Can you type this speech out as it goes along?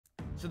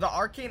So the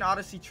Arcane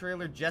Odyssey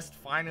trailer just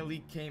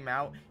finally came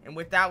out, and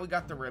with that we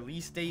got the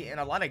release date and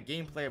a lot of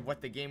gameplay of what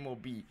the game will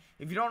be.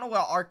 If you don't know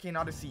what Arcane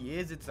Odyssey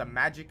is, it's a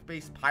magic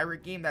based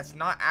pirate game that's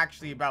not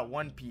actually about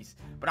One Piece,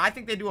 but I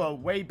think they do a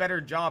way better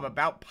job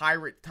about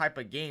pirate type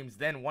of games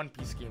than One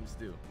Piece games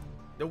do.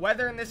 The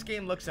weather in this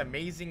game looks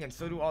amazing, and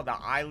so do all the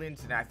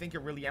islands, and I think it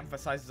really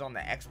emphasizes on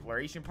the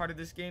exploration part of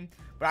this game.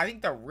 But I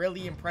think the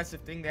really impressive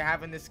thing they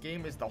have in this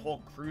game is the whole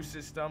crew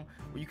system,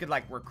 where you could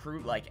like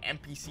recruit like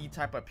NPC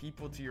type of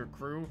people to your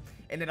crew,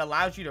 and it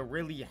allows you to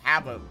really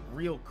have a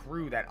real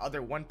crew that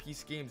other One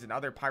Piece games and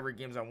other pirate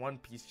games on One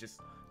Piece just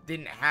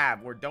didn't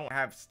have or don't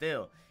have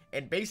still.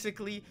 And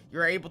basically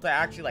you're able to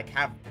actually like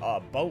have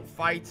boat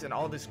fights and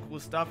all this cool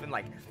stuff, and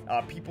like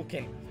people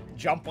can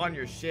jump on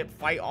your ship,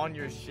 fight on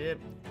your ship,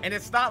 and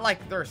it's not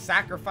like they're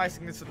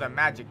sacrificing this to the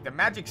magic. The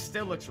magic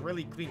still looks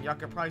really clean. Y'all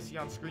can probably see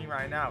on screen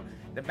right now,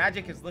 the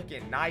magic is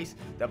looking nice,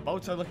 the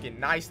boats are looking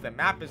nice, the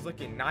map is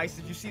looking nice.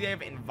 Did you see they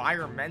have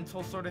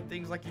environmental sort of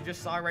things like you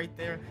just saw right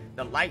there?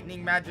 The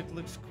lightning magic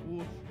looks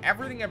cool.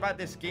 Everything about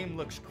this game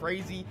looks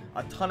crazy.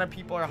 A ton of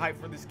people are hyped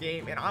for this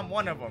game, and I'm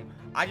one of them.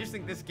 I just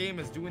think this game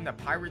is doing the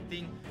pirate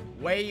thing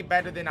way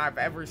better than I've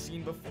ever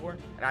seen before,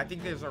 and I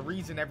think there's a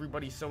reason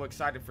everybody's so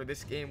excited for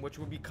this game, which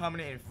will be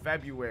coming in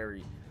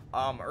February.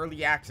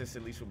 Early access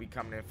at least will be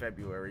coming in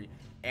February,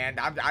 and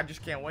I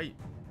just can't wait.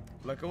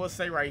 Look, it will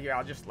say right here,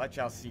 I'll just let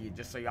y'all see it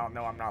just so y'all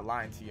know I'm not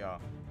lying to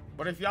y'all.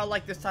 But if y'all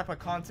like this type of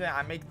content,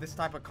 I make this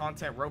type of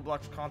content,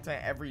 Roblox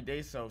content, every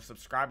day, so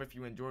subscribe if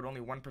you enjoyed.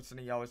 Only 1% of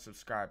y'all are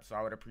subscribed, so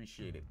I would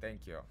appreciate it.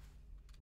 Thank you.